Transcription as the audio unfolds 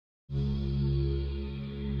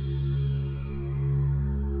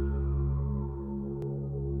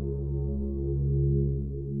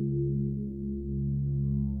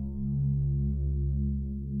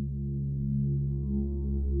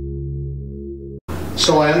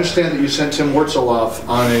So I understand that you sent Tim Wertzle off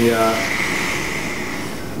on a,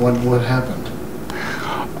 what happened?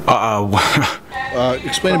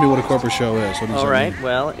 Explain to me what a corporate show is. What does All that right, mean?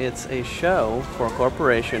 well, it's a show for a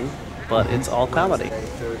corporation, but it's all comedy.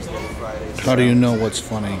 How do you know what's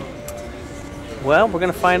funny? Well, we're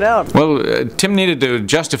going to find out. Well, Tim needed to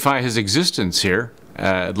justify his existence here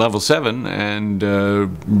at level 7, and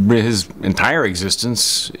his entire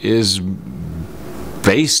existence is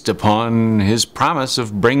based upon his promise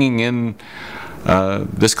of bringing in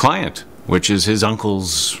this client, which is his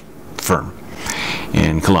uncle's firm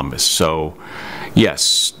in Columbus. So,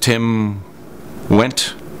 yes, Tim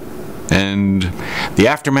went, and the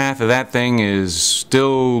aftermath of that thing is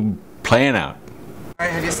still playing out. All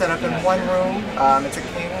right, have you set up in one room? It's a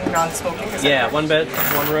king, non-smoking. Yeah, one bed,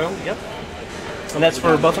 one room, yep. And that's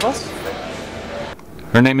for both of us?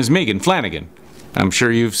 Her name is Megan Flanagan. I'm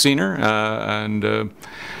sure you've seen her, and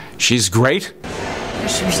she's great. There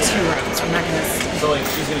should be 2 rooms. We're not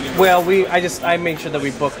gonna. Well, I made sure that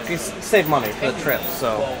we booked, save money for the trip,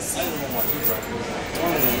 so.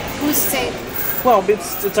 Who's safe? Well,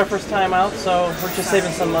 it's our first time out, so we're just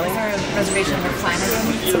saving some money. Is there a reservation for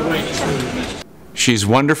Flanagan? She's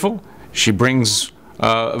wonderful. She brings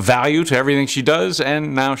value to everything she does,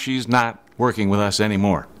 and now she's not working with us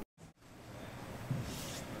anymore.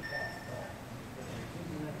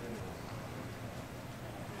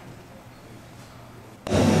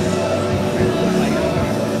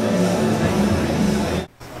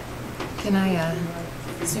 Can I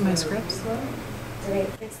see my scripts?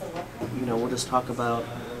 You know, we'll just talk about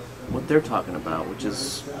what they're talking about, which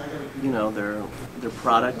is, you know, their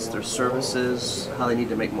products, their services, how they need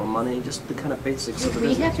to make more money, just the kind of basics of the We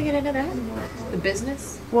business. have to get into that? The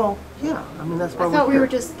business? Well, yeah, I mean, that's why I thought we here. were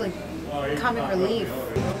just like comic relief.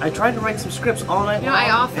 I tried to write some scripts all night You know, long,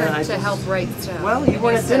 I offered and to help write stuff. Well, you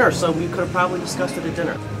weren't at dinner, so we could have probably discussed it at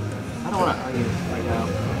dinner. I don't want to argue right now.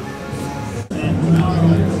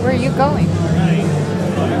 Where are you going?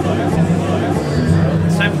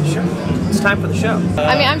 It's time for the show. It's time for the show.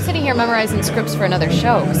 I mean, I'm sitting here memorizing scripts for another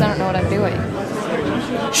show because I don't know what I'm doing.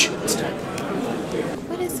 Shh, it's time.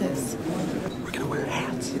 What is this? We're gonna wear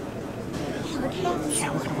hats. Hard hats?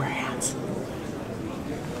 Yeah, we're gonna wear hats.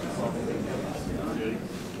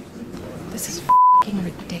 This is f***ing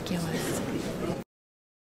ridiculous.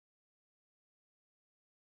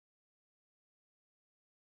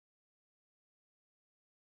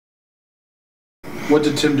 What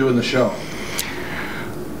did Tim do in the show?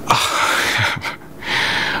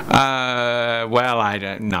 Well, I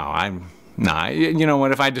don't know. You know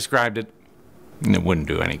what? If I described it, it wouldn't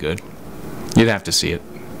do any good. You'd have to see it.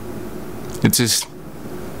 It's just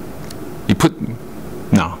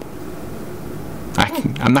no.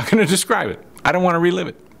 I'm not going to describe it. I don't want to relive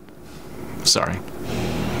it. Sorry.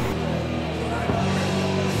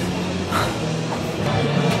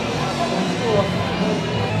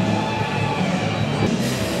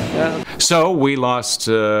 So we lost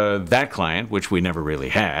that client, which we never really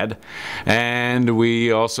had, and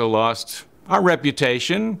we also lost our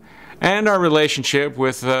reputation and our relationship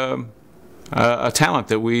with a talent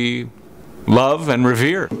that we love and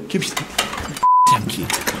revere. Give me damn key.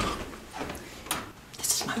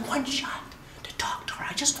 This is my one shot to talk to her.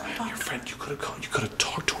 I just want to talk to her. Your friend, you could have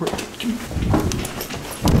talked to her.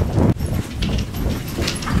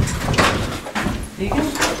 There you go.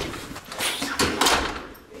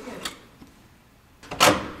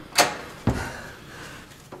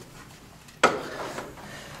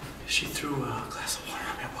 She threw a glass of water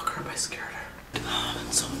at me. I woke her up. I scared her. Oh,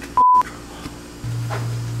 it's so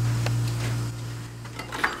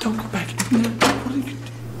don't go back in there. What are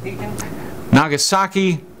you doing?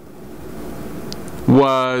 Nagasaki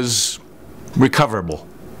was recoverable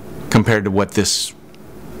compared to what this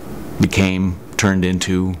turned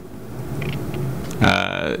into.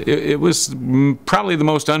 It was probably the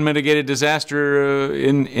most unmitigated disaster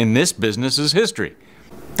in this business's history.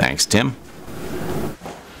 Thanks, Tim.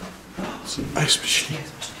 It's an ice machine.